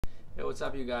what's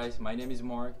up you guys, my name is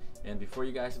Mark, and before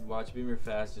you guys watch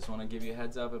Bimmerfest, just want to give you a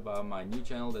heads up about my new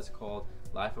channel that's called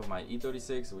Life of My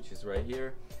E36, which is right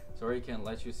here. Sorry I can't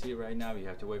let you see it right now, you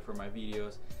have to wait for my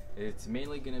videos. It's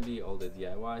mainly gonna be all the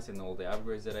DIYs and all the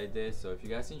upgrades that I did, so if you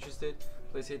guys interested,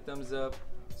 please hit thumbs up,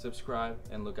 subscribe,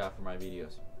 and look out for my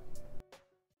videos.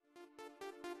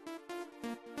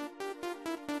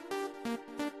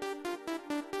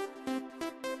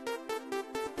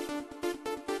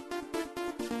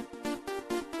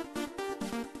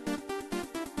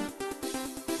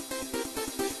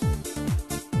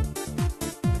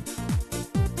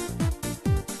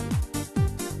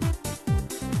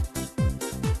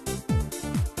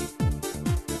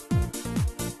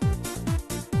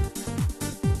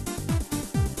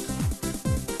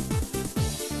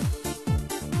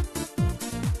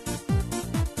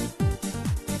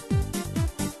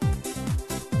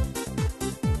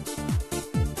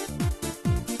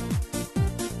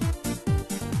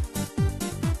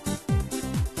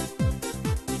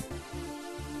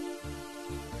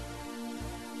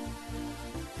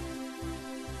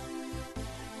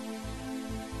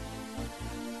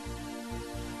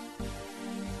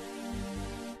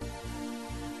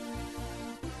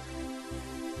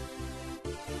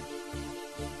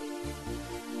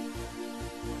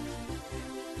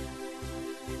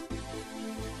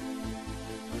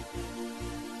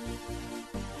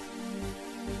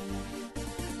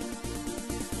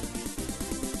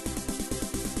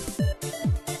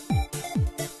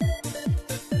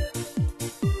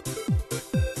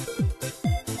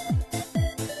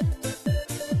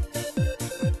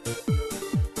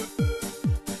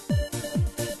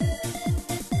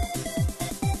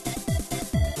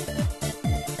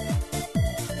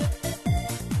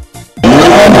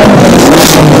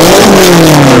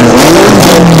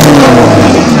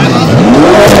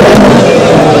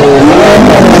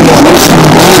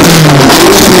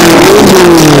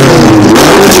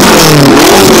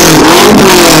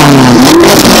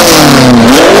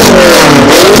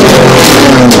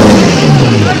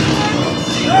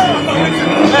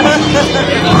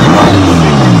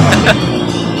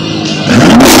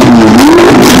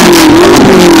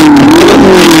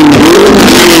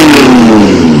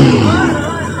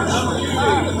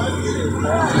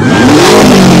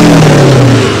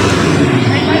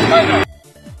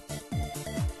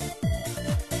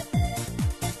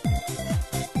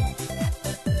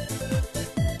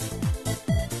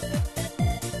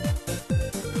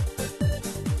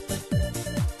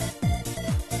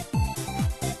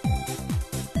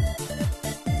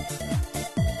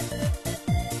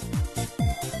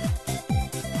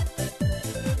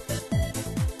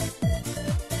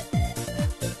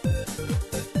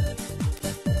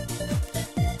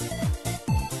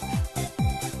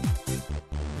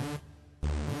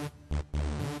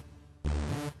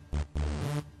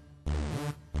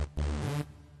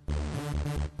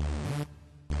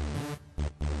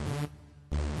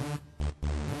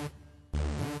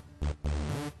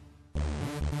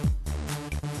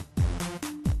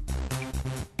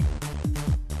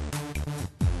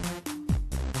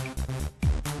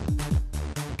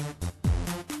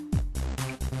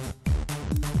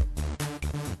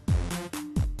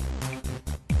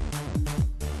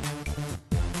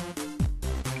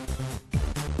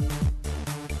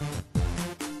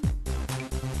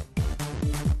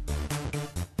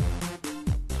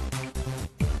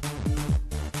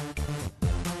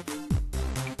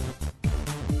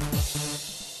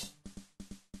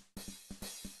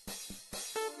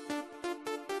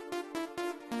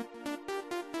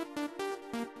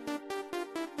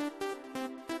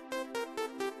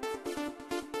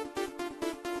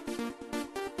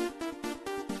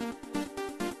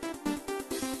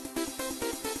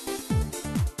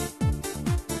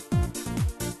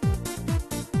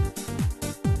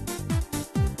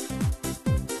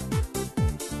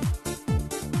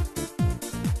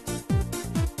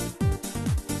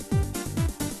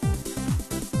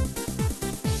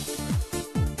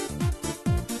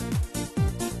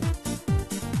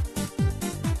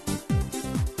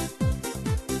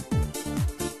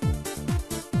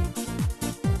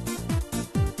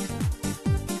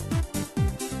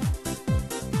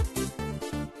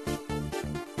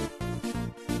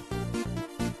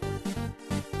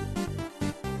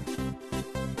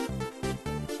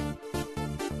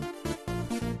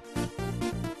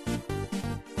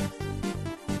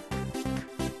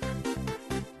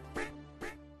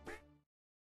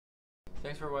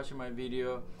 Thanks for watching my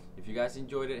video. If you guys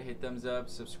enjoyed it, hit thumbs up,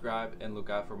 subscribe, and look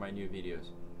out for my new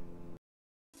videos.